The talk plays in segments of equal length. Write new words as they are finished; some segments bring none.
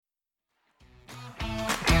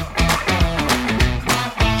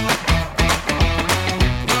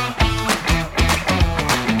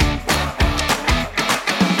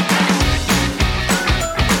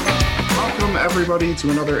everybody,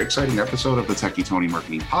 to another exciting episode of the Techie Tony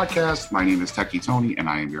Marketing Podcast. My name is Techie Tony, and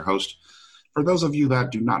I am your host. For those of you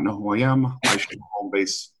that do not know who I am, I show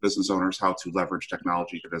home-based business owners how to leverage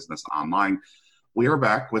technology to business online. We are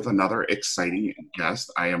back with another exciting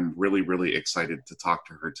guest. I am really, really excited to talk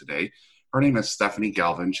to her today. Her name is Stephanie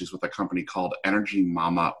Galvin. She's with a company called Energy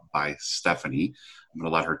Mama by Stephanie. I'm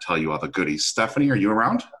going to let her tell you all the goodies. Stephanie, are you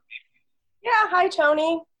around? Yeah. Hi,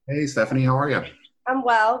 Tony. Hey, Stephanie. How are you? I'm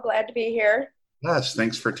well. Glad to be here. Yes.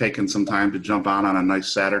 Thanks for taking some time to jump on a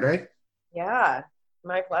nice Saturday. Yeah.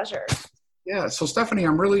 My pleasure. Yeah. So, Stephanie,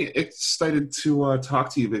 I'm really excited to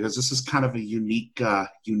talk to you because this is kind of a unique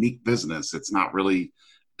business. It's not really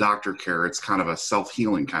doctor care. It's kind of a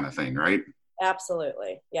self-healing kind of thing, right?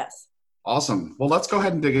 Absolutely. Yes. Awesome. Well, let's go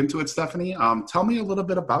ahead and dig into it, Stephanie. Tell me a little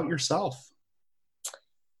bit about yourself.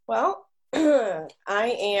 Well, I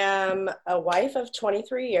am a wife of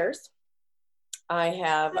 23 years. I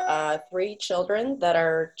have 3 children that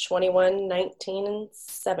are 21, 19, and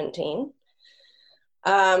 17.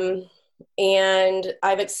 And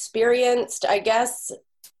I've experienced, I guess,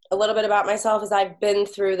 a little bit about myself is I've been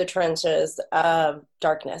through the trenches of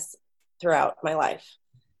darkness throughout my life.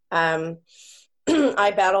 I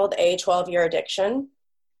battled a 12-year addiction,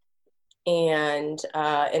 and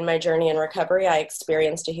in my journey in recovery, I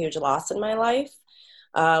experienced a huge loss in my life,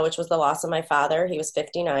 which was the loss of my father. He was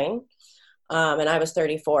 59, and I was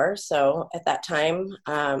 34. So at that time,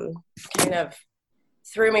 kind of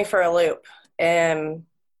threw me for a loop in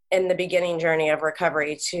the beginning journey of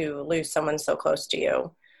recovery to lose someone so close to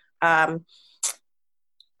you.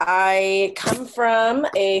 I come from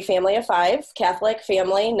a family of 5, Catholic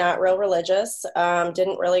family, not real religious.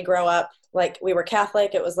 Didn't really grow up like we were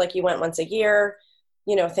Catholic. It was like you went once a year,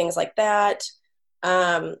 things like that.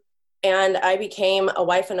 And I became a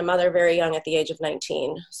wife and a mother very young at the age of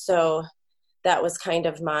 19. So that was kind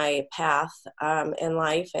of my path in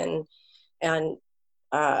life. And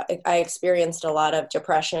I experienced a lot of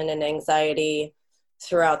depression and anxiety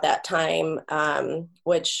throughout that time,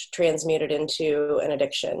 which transmuted into an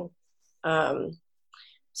addiction.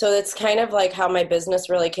 So that's kind of like how my business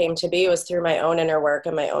really came to be, was through my own inner work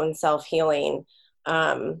and my own self-healing,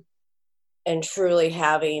 and truly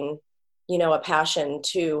having, a passion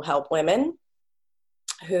to help women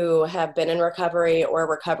who have been in recovery or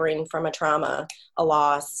recovering from a trauma, a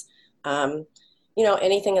loss,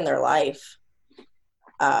 anything in their life.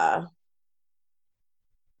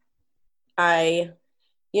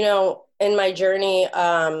 In my journey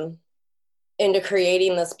into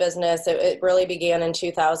creating this business, it really began in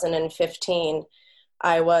 2015.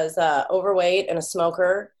 I was overweight and a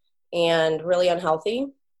smoker and really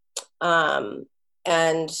unhealthy.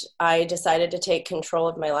 And I decided to take control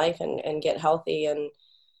of my life and get healthy. And,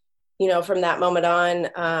 from that moment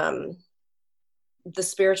on, the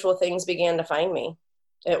spiritual things began to find me.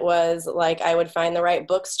 It was like I would find the right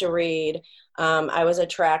books to read. I was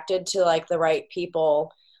attracted to like the right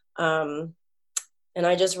people. And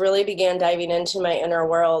I just really began diving into my inner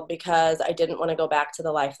world because I didn't want to go back to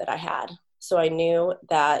the life that I had. So I knew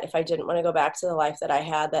that if I didn't want to go back to the life that I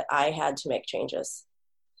had to make changes.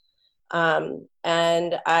 And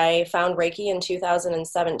I found Reiki in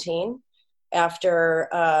 2017 after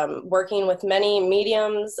working with many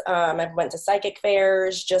mediums. I went to psychic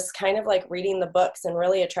fairs, just kind of like reading the books and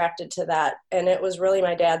really attracted to that. And it was really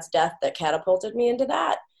my dad's death that catapulted me into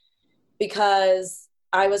that, because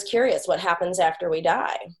I was curious what happens after we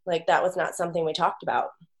die. Like, that was not something we talked about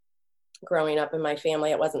growing up in my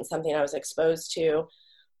family. It wasn't something I was exposed to,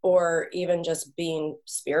 or even just being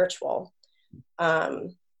spiritual.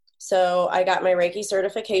 So I got my Reiki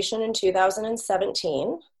certification in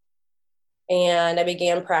 2017, and I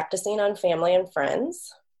began practicing on family and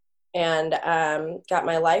friends, and got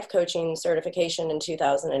my life coaching certification in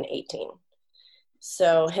 2018.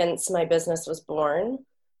 So hence my business was born.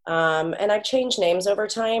 And I've changed names over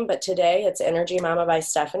time, but today it's Energy Mama by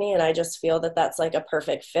Stephanie. And I just feel that that's like a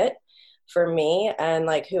perfect fit for me and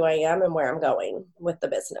like who I am and where I'm going with the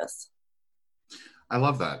business. I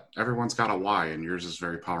love that. Everyone's got a why, and yours is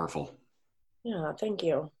very powerful. Yeah. Thank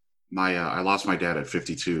you. I lost my dad at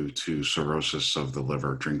 52 to cirrhosis of the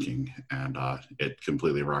liver drinking, and it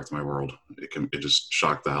completely rocked my world. It just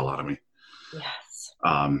shocked the hell out of me. Yes.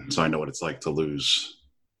 So I know what it's like to lose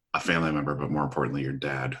a family member, but more importantly, your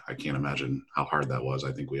dad. I can't imagine how hard that was.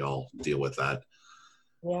 I think we all deal with that.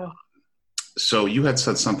 Yeah. So you had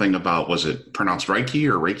said something about, was it pronounced Reiki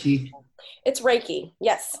or Reiki? It's Reiki.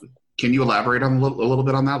 Yes. Can you elaborate on a little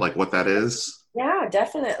bit on that? Like what that is? Yeah,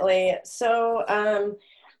 definitely. So,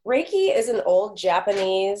 Reiki is an old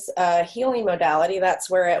Japanese healing modality. That's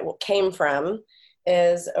where it came from,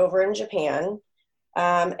 is over in Japan.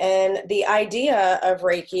 And the idea of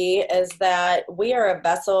Reiki is that we are a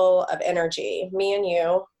vessel of energy, me and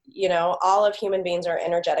you know, all of human beings are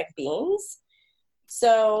energetic beings.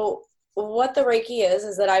 So what the Reiki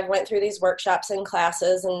is that I've went through these workshops and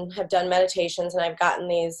classes and have done meditations, and I've gotten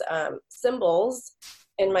these symbols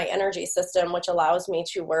in my energy system, which allows me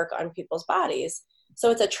to work on people's bodies.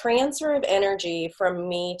 So it's a transfer of energy from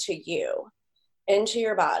me to you into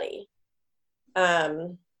your body.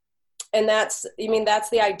 And that's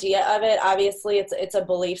the idea of it. Obviously, it's a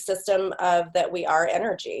belief system of that we are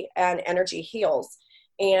energy and energy heals.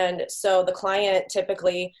 And so the client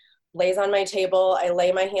typically lays on my table. I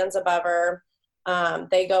lay my hands above her.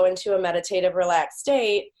 They go into a meditative, relaxed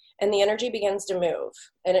state, and the energy begins to move,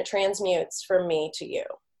 and it transmutes from me to you.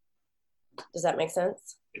 Does that make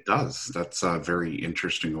sense? It does. That's a very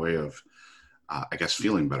interesting way of, I guess,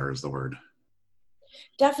 feeling better is the word.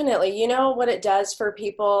 Definitely. You know what it does for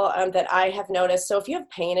people that I have noticed. So if you have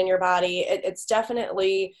pain in your body, it's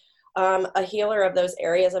definitely a healer of those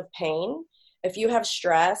areas of pain. If you have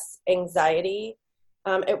stress, anxiety,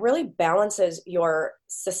 it really balances your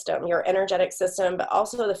system, your energetic system, but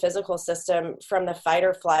also the physical system from the fight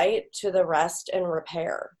or flight to the rest and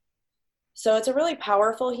repair. So it's a really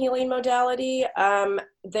powerful healing modality.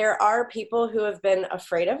 There are people who have been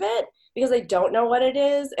afraid of it because they don't know what it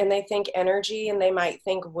is, and they think energy and they might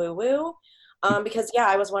think woo-woo. Because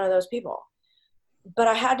I was one of those people. But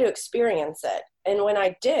I had to experience it. And when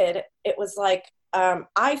I did, it was like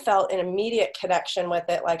I felt an immediate connection with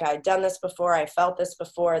it. Like I'd done this before, I felt this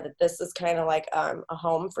before, that this is kind of like a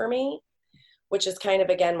home for me, which is kind of,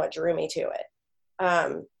 again, what drew me to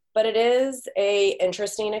it. But it is a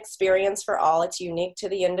interesting experience for all. It's unique to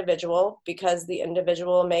the individual because the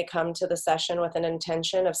individual may come to the session with an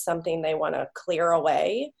intention of something they want to clear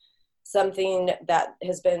away, something that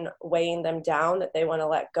has been weighing them down that they want to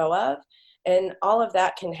let go of. And all of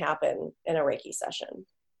that can happen in a Reiki session.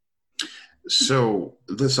 So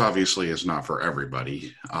this obviously is not for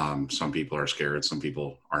everybody. Some people are scared, some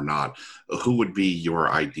people are not. Who would be your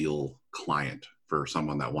ideal client for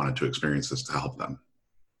someone that wanted to experience this to help them?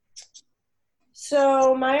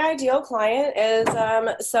 So my ideal client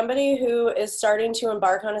is somebody who is starting to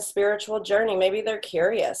embark on a spiritual journey. Maybe they're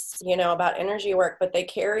curious, about energy work, but they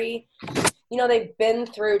carry, they've been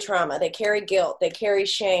through trauma. They carry guilt. They carry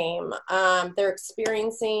shame. They're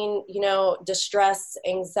experiencing, distress,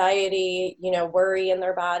 anxiety, worry in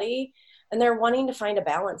their body, and they're wanting to find a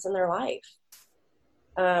balance in their life.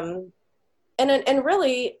 And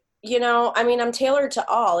really, I'm tailored to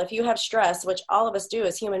all. If you have stress, which all of us do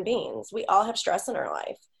as human beings, we all have stress in our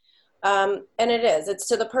life. And it's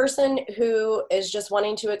to the person who is just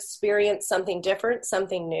wanting to experience something different,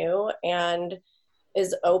 something new, and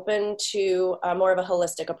is open to more of a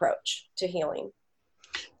holistic approach to healing.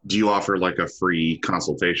 Do you offer like a free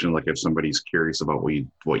consultation? Like if somebody's curious about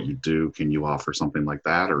what you do, can you offer something like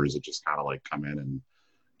that? Or is it just kind of like come in and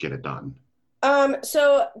get it done?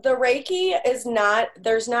 So the Reiki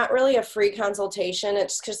there's not really a free consultation.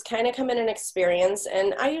 It's just kind of come in and experience.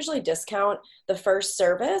 And I usually discount the first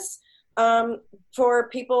service, for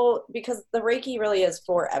people, because the Reiki really is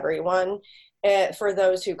for everyone, for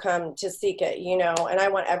those who come to seek it, and I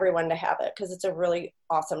want everyone to have it because it's a really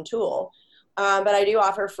awesome tool. But I do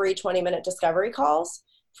offer free 20-minute discovery calls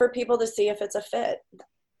for people to see if it's a fit.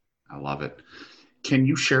 I love it. Can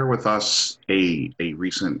you share with us a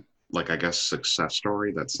recent, success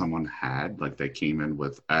story that someone had, like they came in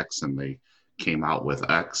with X and they came out with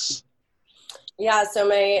X? Yeah. So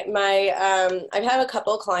I've had a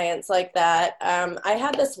couple clients like that. I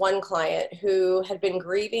had this one client who had been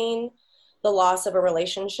grieving the loss of a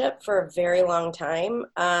relationship for a very long time.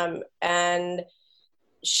 And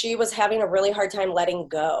she was having a really hard time letting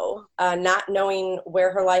go, not knowing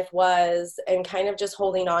where her life was, and kind of just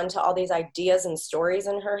holding on to all these ideas and stories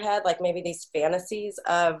in her head, like maybe these fantasies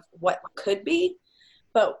of what could be,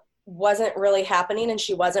 but wasn't really happening, and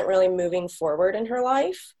she wasn't really moving forward in her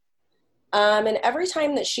life. And every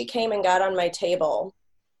time that she came and got on my table,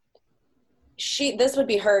 this would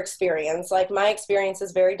be her experience. Like my experience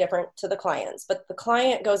is very different to the client's, but the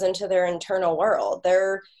client goes into their internal world.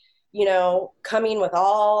 They're coming with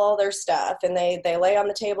all their stuff, and they lay on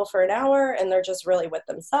the table for an hour and they're just really with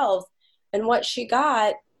themselves. And what she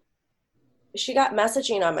got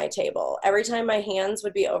messaging on my table. Every time my hands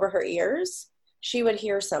would be over her ears, she would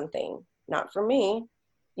hear something, not from me,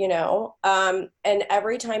 and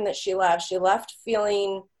every time that she left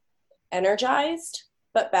feeling energized,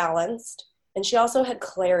 but balanced. And she also had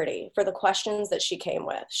clarity for the questions that she came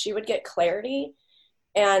with. She would get clarity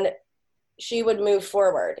and she would move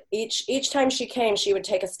forward. Each time she came, she would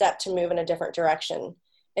take a step to move in a different direction.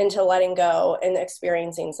 into letting go and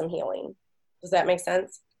experiencing some healing. Does that make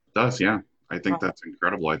sense? It does, yeah. I think that's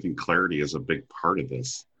incredible. I think clarity is a big part of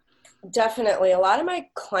this. Definitely. A lot of my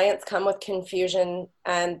clients come with confusion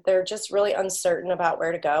and they're just really uncertain about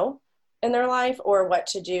where to go in their life or what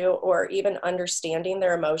to do, or even understanding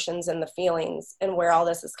their emotions and the feelings and where all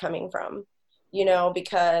this is coming from, you know,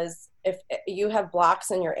 because if you have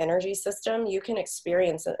blocks in your energy system, you can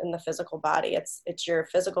experience it in the physical body. It's your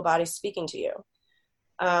physical body speaking to you.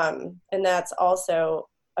 And that's also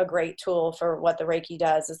a great tool for what the Reiki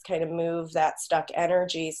does, is kind of move that stuck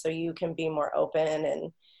energy so you can be more open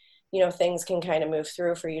and, you know, things can kind of move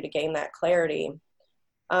through for you to gain that clarity.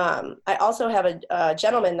 I also have a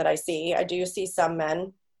gentleman that I see. I do see some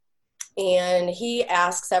men, and he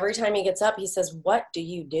asks every time he gets up, he says, "What do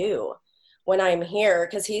you do when I'm here?"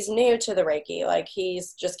 Because he's new to the Reiki. Like,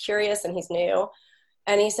 he's just curious and he's new.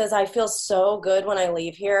 And he says, "I feel so good when I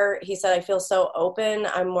leave here." He said, "I feel so open.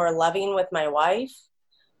 I'm more loving with my wife."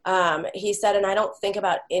 He said, "And I don't think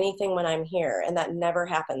about anything when I'm here." And that never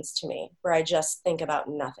happens to me, where I just think about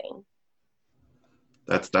nothing.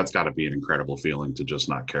 That's got to be an incredible feeling, to just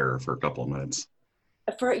not care for a couple of minutes.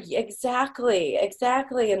 Exactly.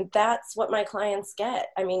 And that's what my clients get.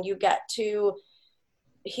 I mean, you get to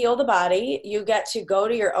heal the body. You get to go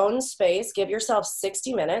to your own space, give yourself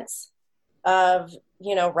 60 minutes of,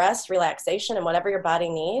 you know, rest, relaxation, and whatever your body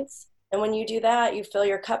needs. And when you do that, you fill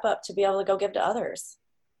your cup up to be able to go give to others.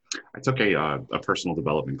 I took a personal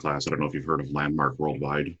development class. I don't know if you've heard of Landmark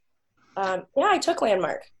Worldwide. Yeah, I took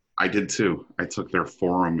Landmark. I did too. I took their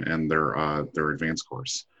forum and their advanced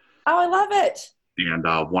course. Oh, I love it. And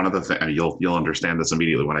one of the things, you'll understand this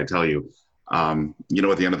immediately when I tell you, you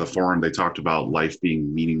know, at the end of the forum, they talked about life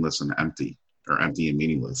being meaningless and empty, or empty and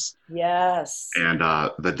meaningless. Yes. And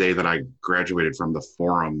the day that I graduated from the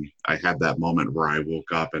forum, I had that moment where I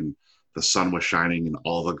woke up and the sun was shining and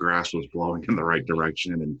all the grass was blowing in the right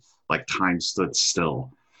direction, and like time stood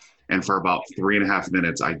still. And for about 3.5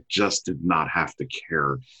 minutes, I just did not have to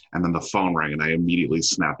care. And then the phone rang and I immediately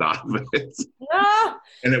snapped out of it. Ah,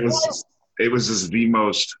 And it was just the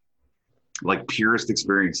most like purest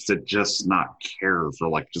experience to just not care for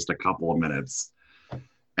like just a couple of minutes.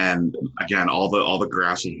 And again, all the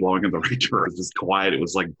grass was blowing in the right direction. It was just quiet. It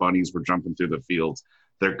was like bunnies were jumping through the fields.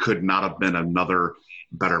 There could not have been another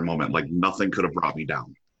better moment. Like, nothing could have brought me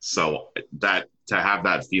down. So that, to have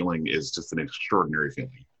that feeling is just an extraordinary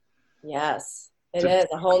feeling. Yes, it is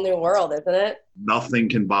a whole new world, isn't it? Nothing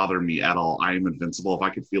can bother me at all. I am invincible. If I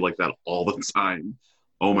could feel like that all the time,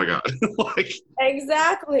 oh my God. Like,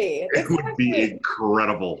 Exactly. It would be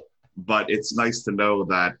incredible. But it's nice to know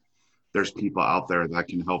that there's people out there that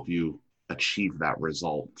can help you achieve that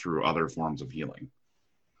result through other forms of healing.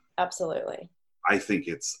 Absolutely. I think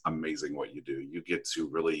it's amazing what you do. You get to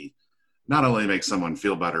really not only make someone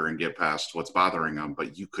feel better and get past what's bothering them,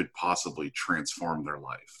 but you could possibly transform their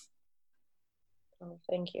life. Oh,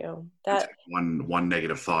 thank you. That one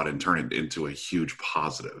negative thought and turn it into a huge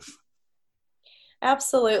positive.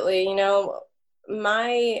 Absolutely. You know,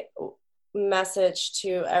 my message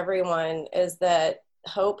to everyone is that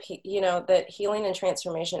hope, you know, that healing and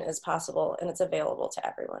transformation is possible and it's available to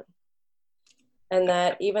everyone. And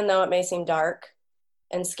that even though it may seem dark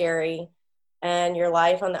and scary and your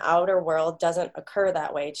life on the outer world doesn't occur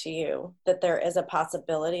that way to you, that there is a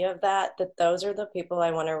possibility of that those are the people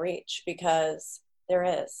I want to reach, because there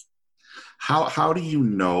is. How do you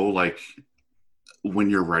know, like, when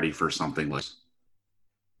you're ready for something like?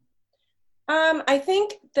 I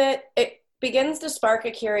think that it begins to spark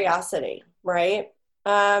a curiosity, right?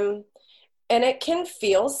 And it can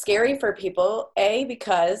feel scary for people,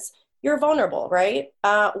 because you're vulnerable, right?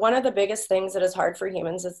 One of the biggest things that is hard for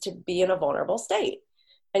humans is to be in a vulnerable state,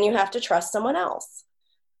 and you have to trust someone else.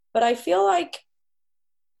 But I feel like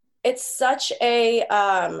it's such a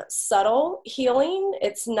subtle healing.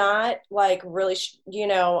 It's not like really,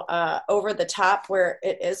 over the top where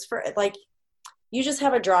it is for, like, you just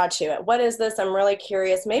have a draw to it. What is this? I'm really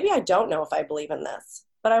curious. Maybe I don't know if I believe in this,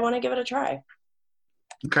 but I want to give it a try.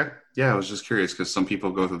 Okay. Yeah, I was just curious because some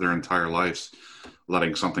people go through their entire lives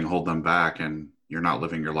letting something hold them back, and you're not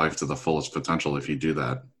living your life to the fullest potential if you do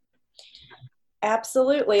that.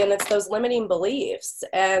 Absolutely. And it's those limiting beliefs.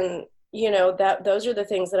 And, those are the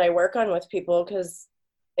things that I work on with people, because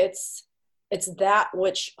it's that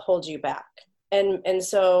which holds you back. And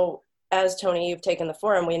so, as Tony, you've taken the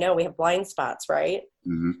forum, we know we have blind spots, right?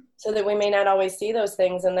 Mm-hmm. So that we may not always see those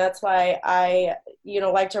things. And that's why I,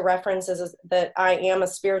 like to reference is that I am a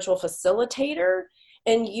spiritual facilitator,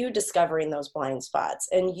 and you discovering those blind spots,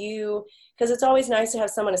 and because it's always nice to have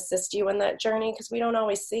someone assist you in that journey, because we don't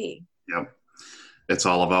always see. Yep. It's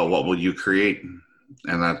all about what will you create?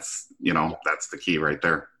 And that's, that's the key right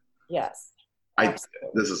there. Yes.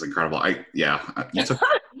 This is incredible. You took,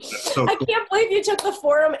 so I can't believe you took the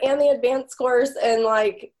forum and the advanced course and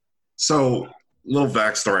So little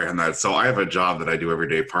backstory on that. So I have a job that I do every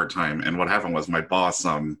day part-time. And what happened was my boss,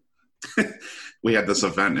 we had this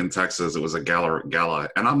event in Texas. It was a gala,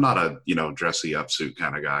 and I'm not a, dressy up suit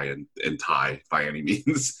kind of guy and tie by any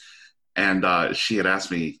means. And she had asked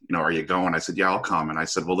me, are you going? I said, yeah, I'll come. And I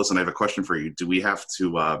said, well, listen, I have a question for you. Do we have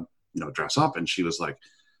to, dress up? And she was like,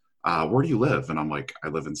 where do you live? And I'm like, I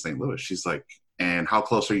live in St. Louis. She's like, and how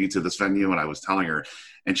close are you to this venue? And I was telling her,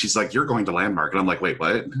 and she's like, you're going to Landmark. And I'm like, wait,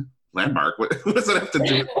 what? Landmark? What does it have to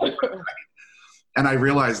do with it? And I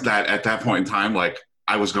realized that at that point in time,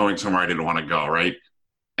 I was going somewhere I didn't want to go, right?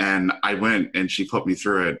 And I went, and she put me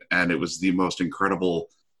through it, and it was the most incredible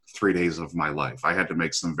 3 days of my life. I had to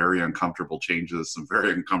make some very uncomfortable changes, some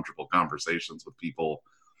very uncomfortable conversations with people,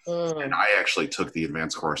 and I actually took the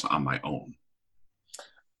advanced course on my own.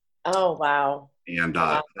 Oh, wow. And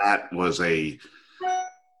that was I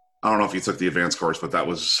don't know if you took the advanced course, but that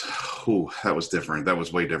was different. That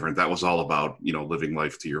was way different. That was all about, living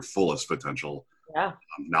life to your fullest potential. Yeah.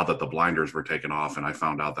 Now that the blinders were taken off and I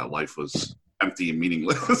found out that life was empty and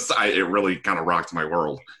meaningless, it really kind of rocked my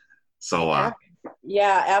world. So,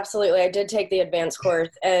 yeah, absolutely. I did take the advanced course,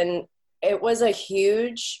 and it was a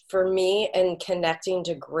huge for me in connecting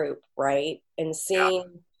to group, right? And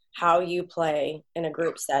seeing how you play in a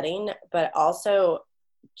group setting, but also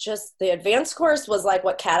just the advanced course was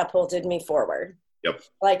what catapulted me forward. Yep.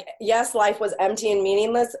 Yes, life was empty and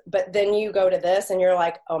meaningless, but then you go to this and you're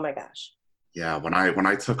like, oh my gosh. Yeah. When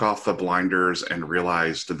I took off the blinders and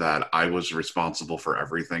realized that I was responsible for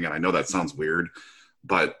everything, and I know that sounds weird,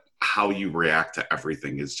 but how you react to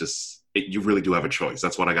everything is just, you really do have a choice.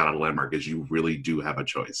 That's what I got out of Landmark, is you really do have a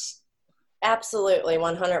choice. Absolutely.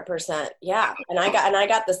 100%. Yeah. And I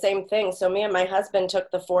got the same thing. So me and my husband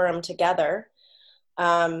took the forum together.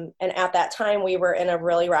 And at that time we were in a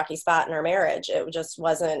really rocky spot in our marriage. It just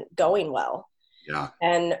wasn't going well. Yeah.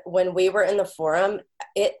 And when we were in the forum,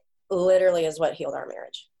 it literally is what healed our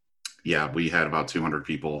marriage. Yeah. We had about 200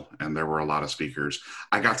 people, and there were a lot of speakers.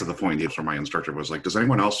 I got to the point where my instructor was like, does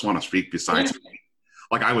anyone else want to speak besides me?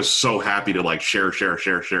 I was so happy to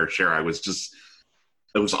share. I was just,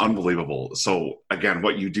 it was unbelievable. So again,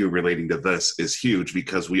 what you do relating to this is huge,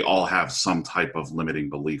 because we all have some type of limiting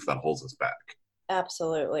belief that holds us back.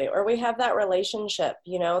 Absolutely. Or we have that relationship,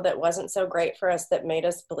 that wasn't so great for us, that made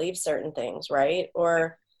us believe certain things, right?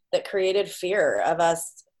 Or that created fear of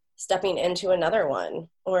us stepping into another one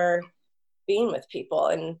or being with people.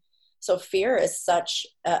 And so fear is such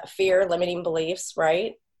fear, limiting beliefs,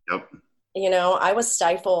 right? Yep. I was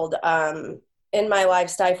stifled in my life,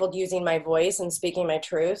 stifled using my voice and speaking my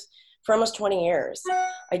truth for almost 20 years.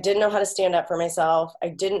 I didn't know how to stand up for myself. I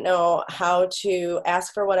didn't know how to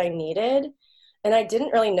ask for what I needed. And I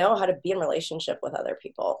didn't really know how to be in relationship with other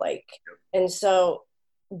people. And so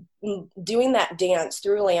doing that dance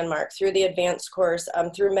through Landmark, through the advanced course,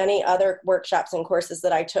 through many other workshops and courses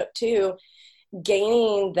that I took too,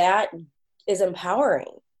 gaining that is empowering.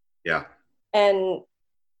 Yeah. And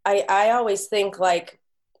I always think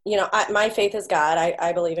my faith is God.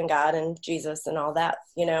 I believe in God and Jesus and all that,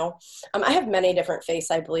 I have many different faiths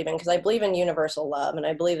I believe in, because I believe in universal love, and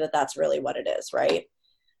I believe that that's really what it is, right?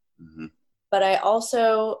 Mm-hmm. But I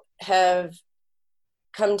also have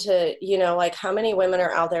come to, how many women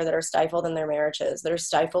are out there that are stifled in their marriages, that are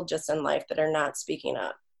stifled just in life, that are not speaking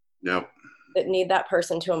up. Yep. That need that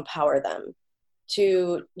person to empower them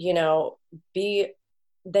to,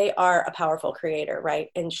 they are a powerful creator, right?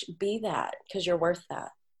 And be that, because you're worth that.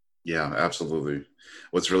 Yeah, absolutely.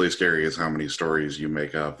 What's really scary is how many stories you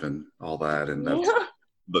make up and all that. And that's,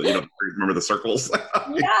 but remember the circles?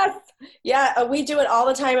 Yes. Yeah. We do it all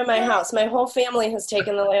the time in my house. My whole family has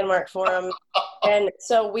taken the Landmark Forum. And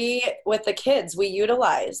so with the kids, we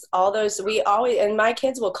utilize all those, and my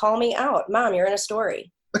kids will call me out. Mom, you're in a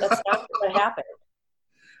story. That's not what happened.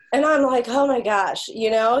 And I'm like, oh my gosh,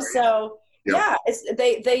 so yeah,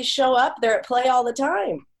 they show up, they're at play all the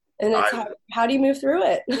time. And it's how do you move through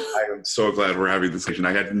it? I am so glad we're having this session.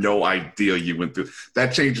 I had no idea you went through.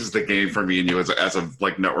 That changes the game for me and you as a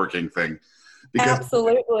networking thing. Because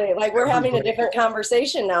absolutely. We're having a different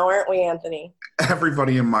conversation now, aren't we, Anthony?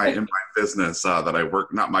 Everybody in my business that I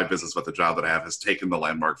work, not my business, but the job that I have, has taken the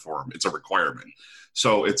Landmark Forum. It's a requirement.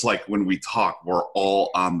 So it's when we talk, we're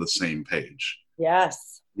all on the same page.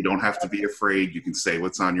 Yes. You don't have to be afraid. You can say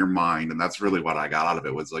what's on your mind. And that's really what I got out of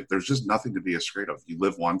it, was there's just nothing to be afraid of. You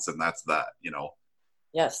live once and that's that,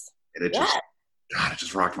 Yes. And it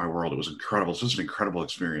just rocked my world. It was incredible. It's just an incredible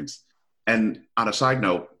experience. And on a side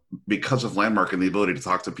note, because of Landmark and the ability to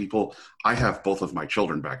talk to people, I have both of my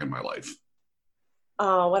children back in my life.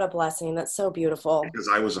 Oh, what a blessing. That's so beautiful. Because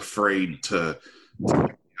I was afraid to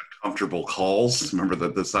make uncomfortable calls. Remember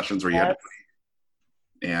the sessions where you had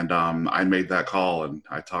to, and I made that call and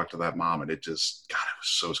I talked to that mom, and it just, God, I was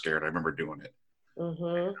so scared. I remember doing it.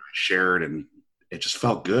 I shared, and it just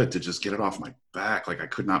felt good to just get it off my back. Like, I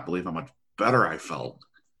could not believe how much better I felt.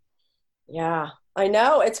 Yeah, I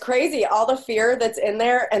know. It's crazy. All the fear that's in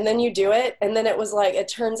there, and then you do it, and then it was like, it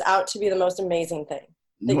turns out to be the most amazing thing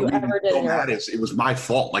that you ever did in your life. It was my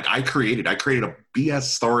fault. Like, I created a BS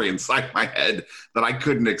story inside my head that I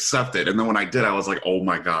couldn't accept it. And then when I did, I was like, oh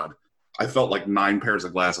my God. I felt like 9 pairs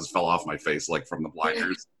of glasses fell off my face, like from the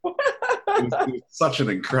blinders. It was such an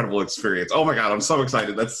incredible experience. Oh my God, I'm so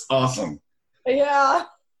excited. That's awesome. Yeah.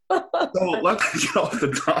 So let's get off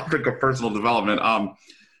the topic of personal development.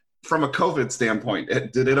 From a COVID standpoint,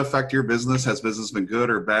 did it affect your business? Has business been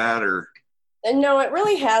good or bad? Or No, it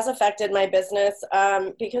really has affected my business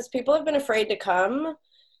because people have been afraid to come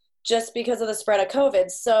just because of the spread of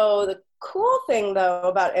COVID. So the cool thing, though,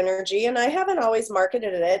 about energy, and I haven't always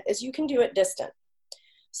marketed it, is you can do it distant.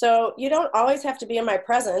 So you don't always have to be in my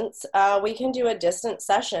presence. We can do a distant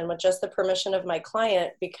session with just the permission of my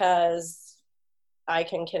client, because I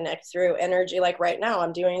can connect through energy. Like right now,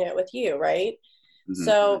 I'm doing it with you, right? Mm-hmm.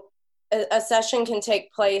 So a session can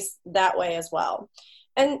take place that way as well.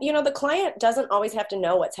 And, the client doesn't always have to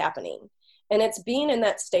know what's happening. And it's being in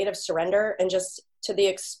that state of surrender and just to the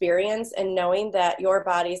experience and knowing that your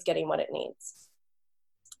body's getting what it needs.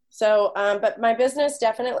 So, but my business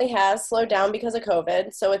definitely has slowed down because of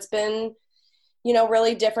COVID. So it's been,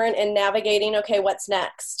 really different in navigating, okay, what's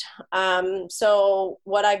next? So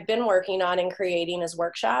what I've been working on and creating is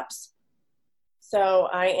workshops. So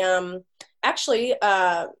I am actually,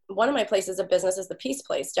 one of my places of business is the Peace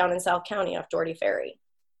Place down in South County off Doherty Ferry.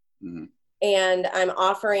 Mm-hmm. And I'm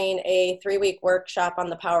offering a 3-week workshop on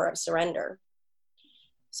the power of surrender.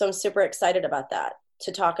 So I'm super excited about that,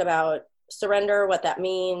 to talk about surrender, what that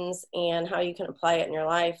means, and how you can apply it in your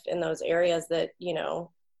life in those areas that,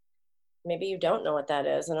 maybe you don't know what that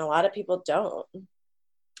is. And a lot of people don't.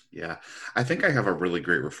 Yeah. I think I have a really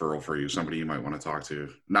great referral for you. Somebody you might want to talk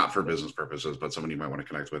to, not for business purposes, but somebody you might want to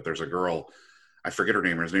connect with. There's a girl, I forget her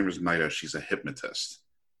name. Her name is Nida. She's a hypnotist.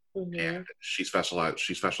 Mm-hmm. And she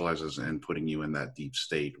specializes in putting you in that deep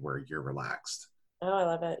state where you're relaxed. Oh, I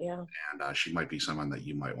love it. Yeah. And she might be someone that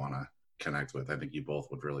you might want to connect with. I think you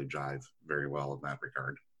both would really jive very well in that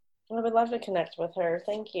regard. I would love to connect with her.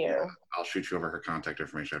 Thank you. Yeah, I'll shoot you over her contact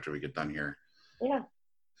information after we get done here. Yeah.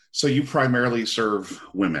 So you primarily serve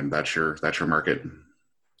women. That's your market.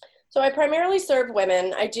 So I primarily serve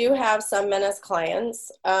women. I do have some men as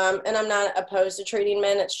clients, and I'm not opposed to treating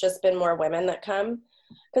men. It's just been more women that come,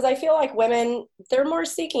 because I feel like women, they're more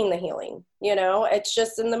seeking the healing. It's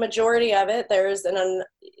just in the majority of it, that's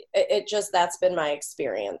been my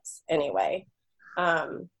experience anyway,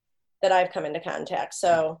 that I've come into contact.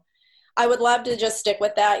 So I would love to just stick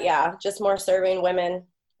with that. Yeah. Just more serving women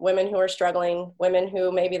who are struggling, women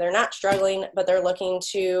who maybe they're not struggling, but they're looking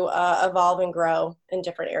to evolve and grow in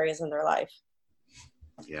different areas in their life.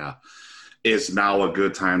 Yeah. Is now a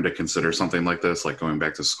good time to consider something like this, like going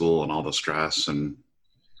back to school and all the stress? And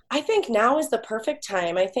I think now is the perfect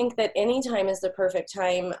time. I think that any time is the perfect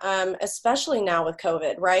time, especially now with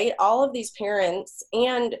COVID, right? All of these parents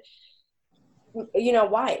and,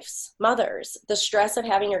 wives, mothers, the stress of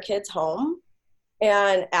having your kids home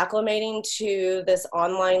and acclimating to this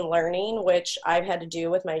online learning, which I've had to do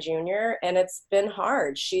with my junior, and it's been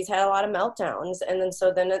hard. She's had a lot of meltdowns, and then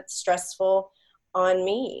it's stressful on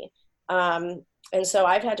me. And so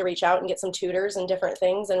I've had to reach out and get some tutors and different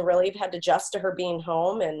things, and really had to adjust to her being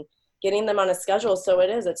home and getting them on a schedule. So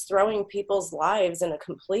it's throwing people's lives in a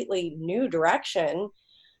completely new direction.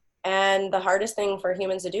 And the hardest thing for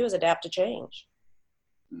humans to do is adapt to change.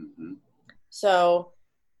 Mm-hmm. So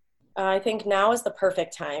I think now is the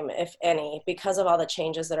perfect time, if any, because of all the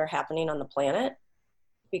changes that are happening on the planet,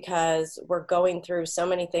 because we're going through so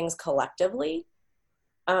many things collectively.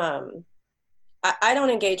 I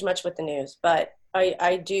don't engage much with the news, but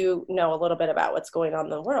I do know a little bit about what's going on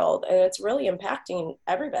in the world, and it's really impacting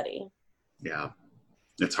everybody. Yeah.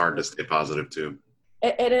 It's hard to stay positive too.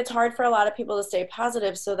 It's hard for a lot of people to stay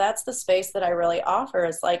positive. So that's the space that I really offer.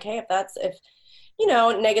 Is like, hey, if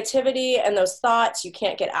negativity and those thoughts, you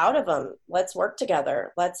can't get out of them, let's work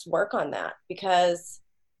together. Let's work on that, because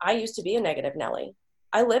I used to be a negative Nelly.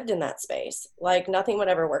 I lived in that space. Like, nothing would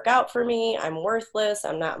ever work out for me. I'm worthless.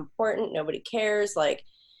 I'm not important. Nobody cares. Like,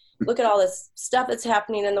 look at all this stuff that's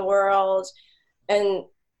happening in the world. And,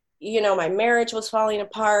 my marriage was falling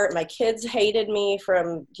apart. My kids hated me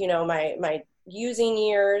from, my using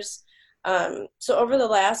years. So over the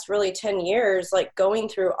last really 10 years, like going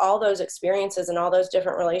through all those experiences and all those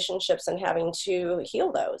different relationships and having to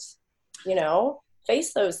heal those,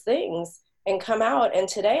 face those things and come out. And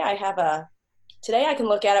today I can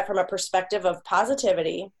look at it from a perspective of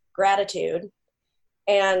positivity, gratitude,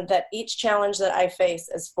 and that each challenge that I face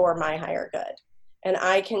is for my higher good. And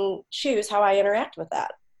I can choose how I interact with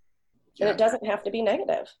that. And it doesn't have to be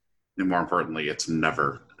negative. And more importantly, it's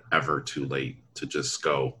never, ever too late to just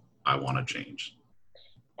go, I want to change.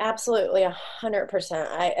 Absolutely,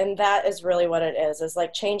 100%. And that is really what it is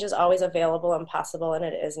like change is always available and possible, and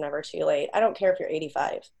it is never too late. I don't care if you're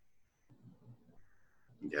 85.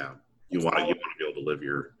 Yeah. You want to be able to live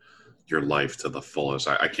your life to the fullest.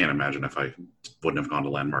 I can't imagine if I wouldn't have gone to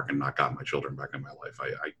Landmark and not gotten my children back in my life.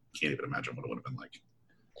 I can't even imagine what it would have been like.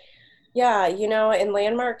 Yeah, and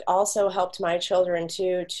Landmark also helped my children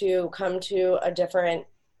to come to a different,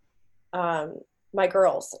 my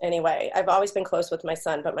girls anyway. I've always been close with my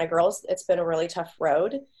son, but my girls, it's been a really tough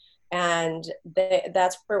road. And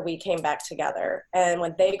that's where we came back together. And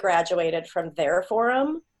when they graduated from their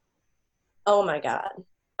forum, oh my God.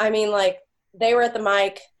 I mean, like, they were at the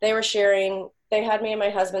mic, they were sharing, they had me and my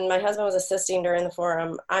husband. My husband was assisting during the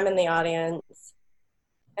forum. I'm in the audience.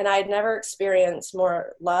 And I'd never experienced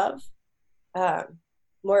more love,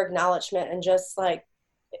 more acknowledgement, and just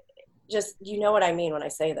you know what I mean when I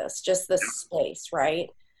say this, just this space, right?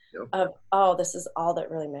 Yep. Of, oh, this is all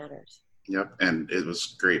that really matters. Yep. And it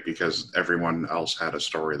was great because everyone else had a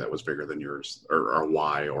story that was bigger than yours, or a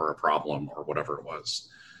why, or a problem, or whatever it was.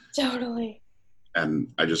 Totally. And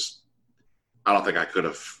I don't think I could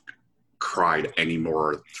have cried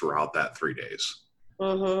anymore throughout that 3 days.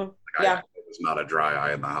 Mm-hmm. It was not a dry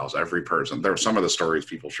eye in the house. Every person, there were some of the stories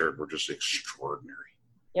people shared were just extraordinary.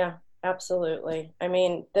 Yeah, absolutely. I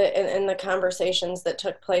mean, in the conversations that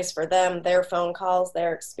took place for them, their phone calls,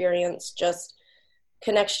 their experience just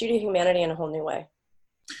connects you to humanity in a whole new way.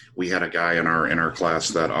 We had a guy in our class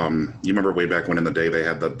that, you remember way back when in the day they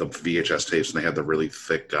had the VHS tapes and they had the really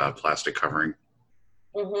thick plastic covering.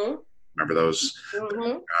 Mm-hmm. Remember those? Mm-hmm.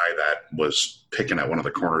 The guy that was picking at one of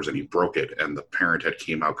the corners and he broke it, and the parent had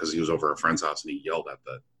came out because he was over a friend's house and he yelled at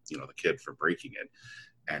the kid for breaking it.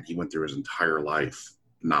 And he went through his entire life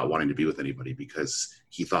not wanting to be with anybody because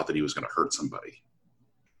he thought that he was going to hurt somebody.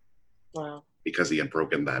 Wow. Because he had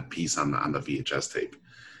broken that piece on the VHS tape.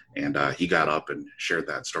 And he got up and shared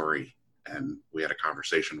that story, and we had a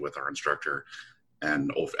conversation with our instructor.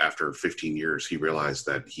 And after 15 years, he realized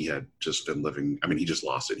that he had just been living, he just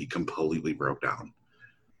lost it. He completely broke down.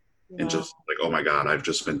 Wow. And just like, oh my God, I've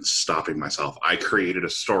just been stopping myself. I created a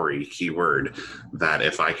story, keyword, that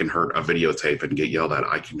if I can hurt a videotape and get yelled at,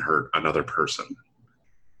 I can hurt another person.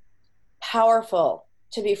 Powerful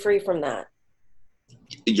to be free from that.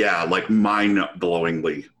 Yeah, like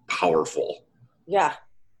mind-blowingly powerful. Yeah.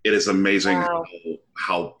 It is amazing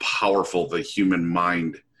how powerful the human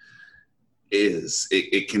mind is.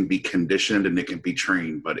 It can be conditioned and it can be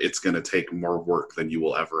trained, but it's going to take more work than you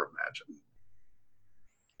will ever imagine.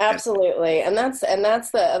 Absolutely. And that's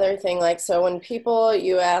the other thing. Like, so when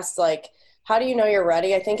you ask, like, how do you know you're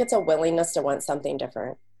ready? I think it's a willingness to want something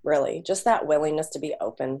different, really. Just that willingness to be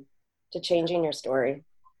open to changing your story.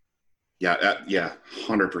 Yeah,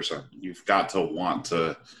 100%. You've got to want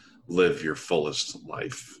to live your fullest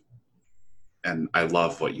life. And I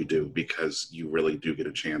love what you do because you really do get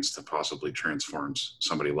a chance to possibly transform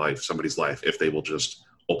somebody's life if they will just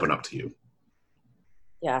open up to you.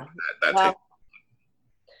 Yeah.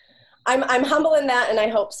 I'm humble in that, and I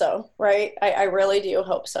hope so, right? I really do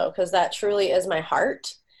hope so, because that truly is my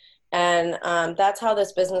heart. And that's how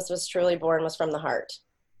this business was truly born, was from the heart.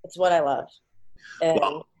 It's what I love. And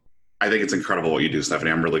well, I think it's incredible what you do,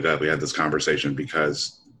 Stephanie. I'm really glad we had this conversation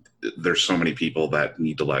because there's so many people that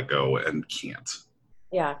need to let go and can't.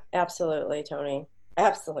 Yeah, absolutely, Tony.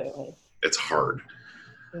 Absolutely. It's hard.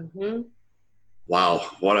 Mm-hmm. Wow.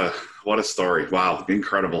 What a story. Wow.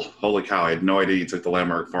 Incredible. Holy cow. I had no idea you took the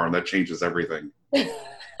Landmark Forum. That changes everything.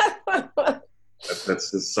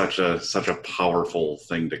 That's just such a powerful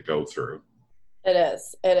thing to go through. It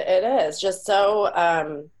is. It is just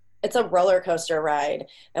so, it's a roller coaster ride.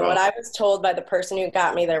 And what I was told by the person who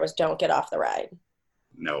got me there was, don't get off the ride.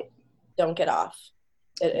 No. Don't get off.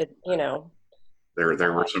 There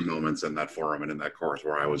were some moments in that forum and in that course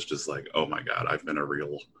where I was just like, oh my God, I've been a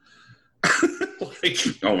real, like,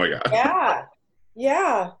 oh my God. Yeah.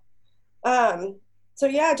 Yeah. So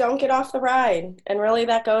yeah, don't get off the ride. And really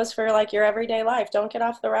that goes for like your everyday life. Don't get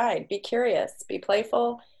off the ride. Be curious, be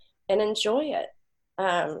playful, and enjoy it.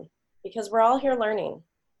 Because we're all here learning.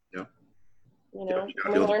 You know,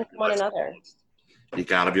 and we learn from one another. You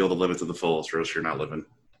got to be able to live it to the fullest, or else you're not living.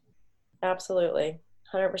 Absolutely.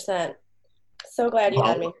 100%. So glad you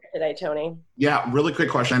had me here today, Tony. Yeah, really quick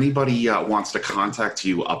question. Anybody wants to contact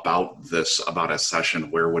you about a session,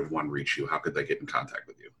 where would one reach you? How could they get in contact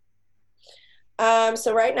with you?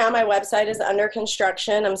 So right now my website is under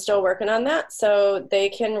construction. I'm still working on that. So they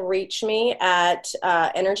can reach me at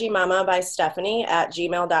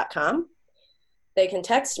energymamabystephanie@gmail.com. They can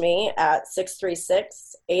text me at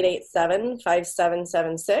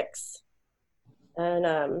 636-887-5776.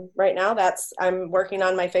 And right now I'm working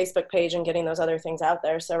on my Facebook page and getting those other things out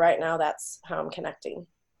there. So right now that's how I'm connecting.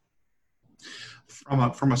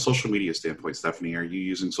 From a social media standpoint, Stephanie, are you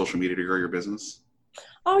using social media to grow your business?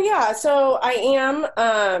 Oh yeah. So I am,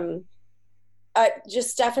 just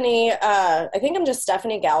Stephanie, I think I'm just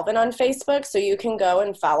Stephanie Galvin on Facebook. So you can go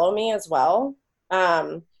and follow me as well.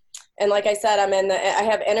 And like I said, I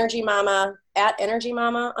have Energy Mama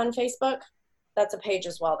on Facebook. That's a page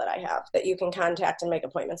as well that I have that you can contact and make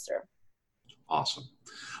appointments through. Awesome.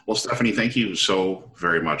 Well, Stephanie, thank you so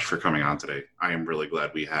very much for coming on today. I am really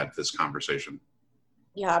glad we had this conversation.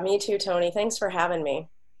 Yeah, me too, Tony. Thanks for having me.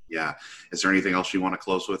 Yeah. Is there anything else you want to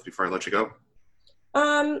close with before I let you go?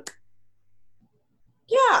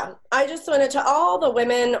 Yeah, I just wanted to all the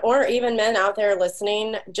women or even men out there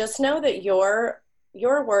listening, just know that you're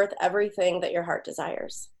worth everything that your heart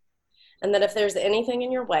desires. And that if there's anything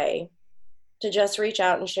in your way, to just reach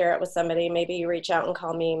out and share it with somebody. Maybe you reach out and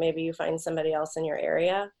call me. Maybe you find somebody else in your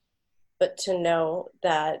area. But to know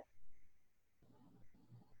that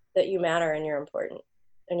you matter and you're important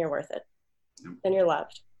and you're worth it. Yep. And you're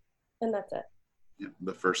loved. And that's it. Yeah.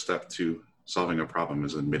 The first step to solving a problem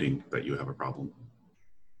is admitting that you have a problem.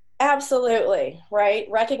 Absolutely. Right.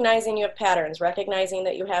 Recognizing you have patterns, recognizing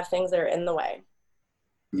that you have things that are in the way.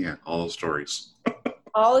 Yeah. All those stories.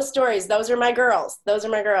 All the stories. Those are my girls.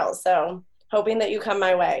 So hoping that you come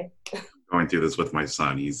my way. Going through this with my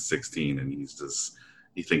son. He's 16 and he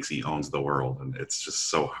thinks he owns the world. And it's just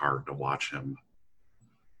so hard to watch him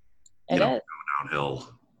go downhill.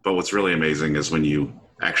 But what's really amazing is when you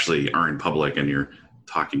actually are in public and you're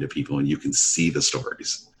talking to people and you can see the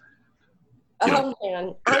stories. Man,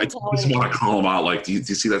 I just want to call them out. Like, do you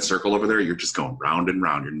see that circle over there? You're just going round and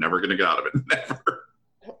round. You're never going to get out of it. Never.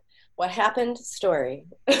 What happened? Story.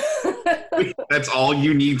 That's all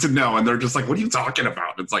you need to know. And they're just like, what are you talking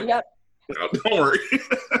about? It's like, yep. Don't worry.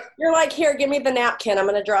 You're like, here, give me the napkin. I'm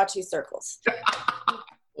going to draw 2 circles.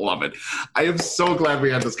 Love it. I am so glad we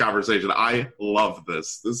had this conversation. I love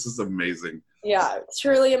this. This is amazing. Yeah,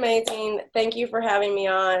 truly amazing. Thank you for having me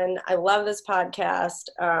on. I love this podcast.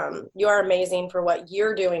 You are amazing for what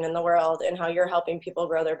you're doing in the world and how you're helping people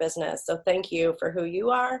grow their business. So thank you for who you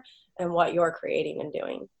are and what you're creating and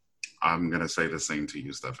doing. I'm going to say the same to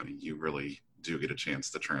you, Stephanie. You really do get a chance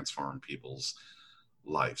to transform people's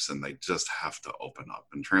lives, and they just have to open up.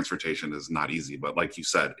 And transformation is not easy, but like you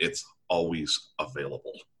said, it's always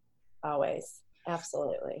available. Always.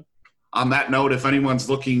 Absolutely. On that note, if anyone's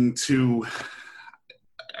looking to,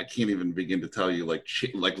 I can't even begin to tell you, like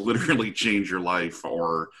literally change your life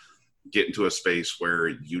or get into a space where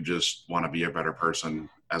you just want to be a better person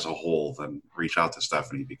as a whole, then reach out to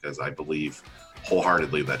Stephanie, because I believe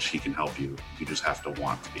wholeheartedly that she can help you. You just have to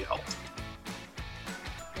want to be helped.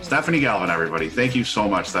 Stephanie Galvin, everybody. Thank you so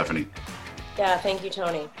much, Stephanie. Yeah, thank you,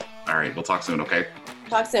 Tony. All right, we'll talk soon, okay?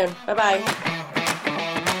 Talk soon. Bye-bye.